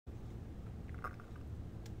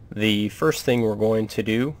The first thing we're going to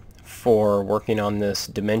do for working on this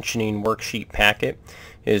dimensioning worksheet packet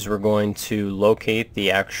is we're going to locate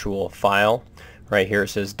the actual file. Right here it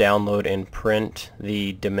says download and print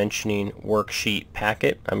the dimensioning worksheet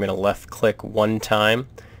packet. I'm going to left click one time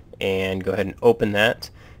and go ahead and open that,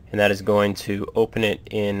 and that is going to open it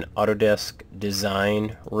in Autodesk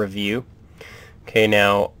Design Review. Okay,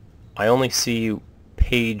 now I only see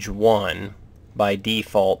page 1 by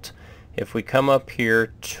default. If we come up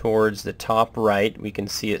here towards the top right, we can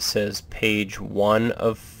see it says page 1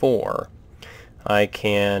 of 4. I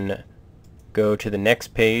can go to the next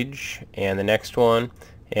page and the next one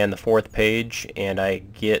and the fourth page, and I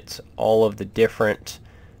get all of the different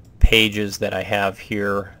pages that I have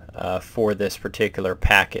here for this particular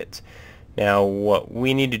packet. Now what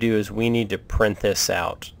we need to do is we need to print this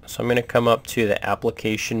out. So I'm going to come up to the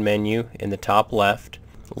application menu in the top left,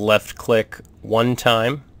 left click one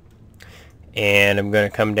time, and I'm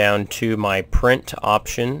going to come down to my print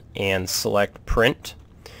option and select print.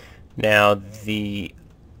 Now the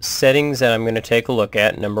settings that I'm going to take a look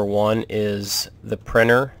at, number one is the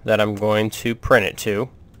printer that I'm going to print it to.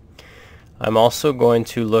 I'm also going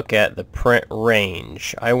to look at the print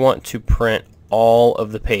range. I want to print all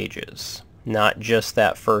of the pages, not just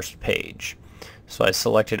that first page. So I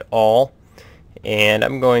selected all, and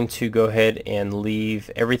I'm going to go ahead and leave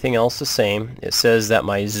everything else the same. It says that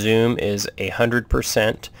my zoom is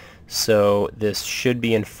 100%, so this should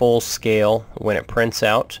be in full scale when it prints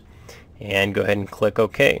out, and go ahead and click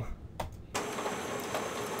OK.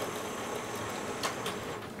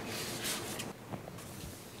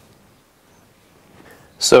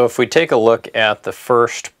 So if we take a look at the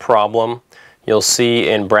first problem, you'll see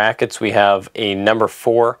in brackets we have a number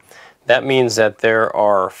 4. That means that there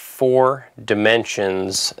are 4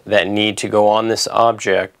 dimensions that need to go on this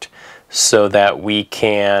object so that we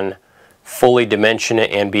can fully dimension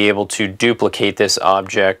it and be able to duplicate this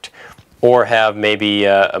object, or have maybe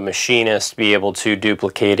a machinist be able to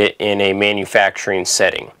duplicate it in a manufacturing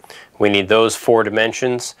setting. We need those 4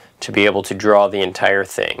 dimensions to be able to draw the entire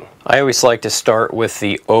thing. I always like to start with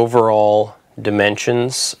the overall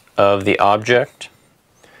dimensions of the object.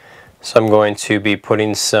 So I'm going to be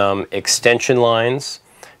putting some extension lines,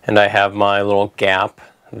 and I have my little gap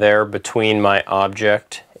there between my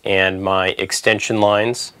object and my extension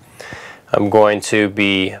lines. I'm going to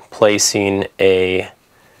be placing a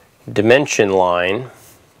dimension line,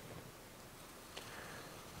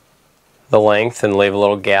 the length, and leave a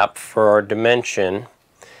little gap for our dimension,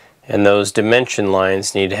 and those dimension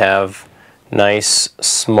lines need to have nice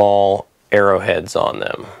small arrowheads on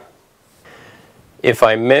them. If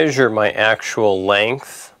I measure my actual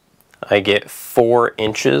length, I get 4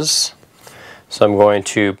 inches, so I'm going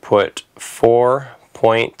to put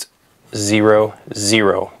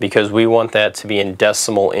 4.00 because we want that to be in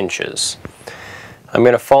decimal inches. I'm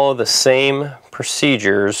going to follow the same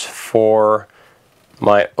procedures for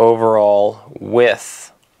my overall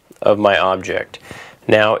width of my object.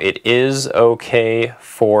 Now it is okay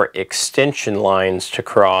for extension lines to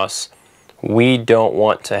cross. We don't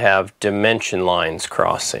want to have dimension lines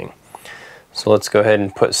crossing. So let's go ahead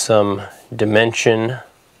and put some dimension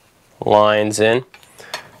lines in.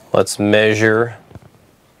 Let's measure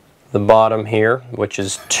the bottom here, which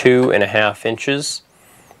is 2.5 inches.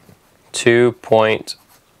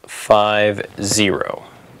 2.50.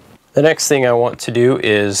 The next thing I want to do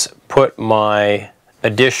is put my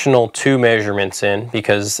additional 2 measurements in,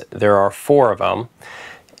 because there are 4 of them,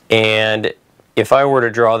 and if I were to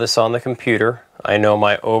draw this on the computer, I know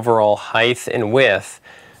my overall height and width,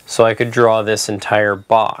 so I could draw this entire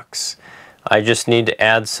box. I just need to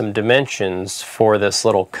add some dimensions for this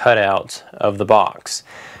little cutout of the box.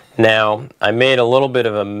 Now I made a little bit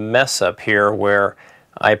of a mess up here where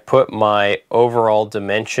I put my overall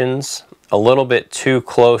dimensions a little bit too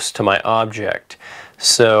close to my object.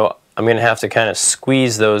 So I'm going to have to kind of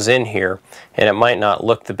squeeze those in here, and it might not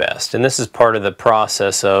look the best. And this is part of the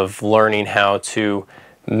process of learning how to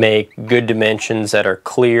make good dimensions that are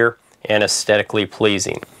clear and aesthetically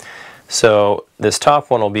pleasing. So this top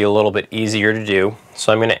one will be a little bit easier to do.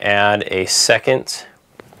 So I'm going to add a second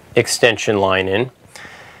extension line in,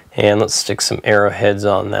 and let's stick some arrowheads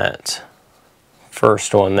on that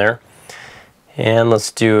first one there, and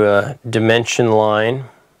let's do a dimension line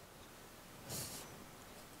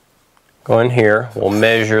going here. We'll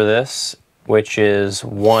measure this, which is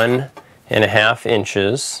 1.5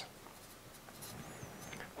 inches,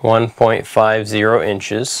 1.50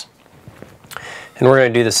 inches, and we're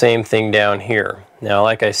going to do the same thing down here. Now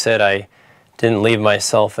like I said, I didn't leave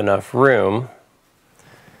myself enough room,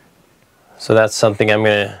 so that's something I'm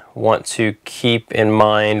going to want to keep in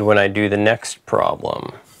mind when I do the next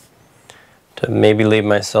problem. to maybe leave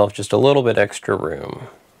myself just a little bit extra room.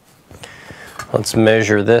 Let's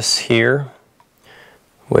measure this here,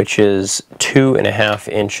 which is 2.5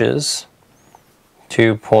 inches,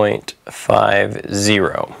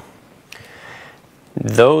 2.50.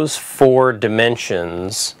 Those 4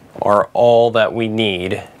 dimensions are all that we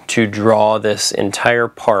need to draw this entire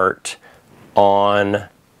part on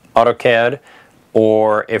AutoCAD,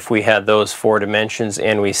 or if we had those 4 dimensions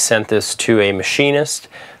and we sent this to a machinist,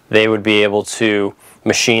 they would be able to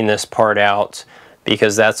machine this part out,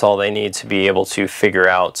 because that's all they need to be able to figure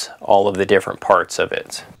out all of the different parts of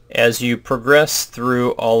it. As you progress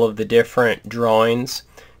through all of the different drawings,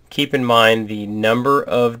 keep in mind the number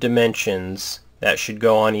of dimensions that should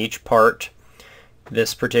go on each part.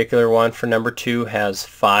 This particular one for number 2 has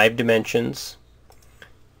 5 dimensions.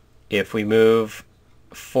 If we move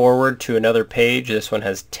forward to another page, this one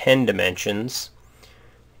has 10 dimensions,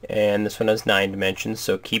 and this one has 9 dimensions,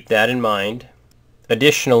 so keep that in mind.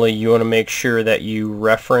 Additionally, you want to make sure that you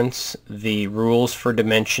reference the rules for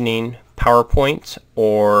dimensioning PowerPoint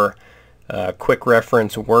or quick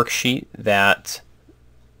reference worksheet that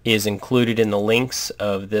is included in the links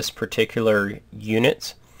of this particular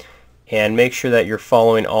unit, and make sure that you're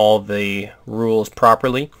following all the rules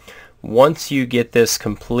properly. Once you get this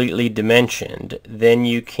completely dimensioned, then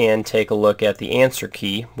you can take a look at the answer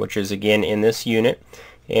key, which is again in this unit,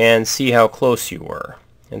 and see how close you were,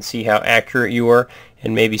 and see how accurate you were,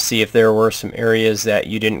 and maybe see if there were some areas that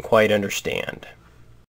you didn't quite understand.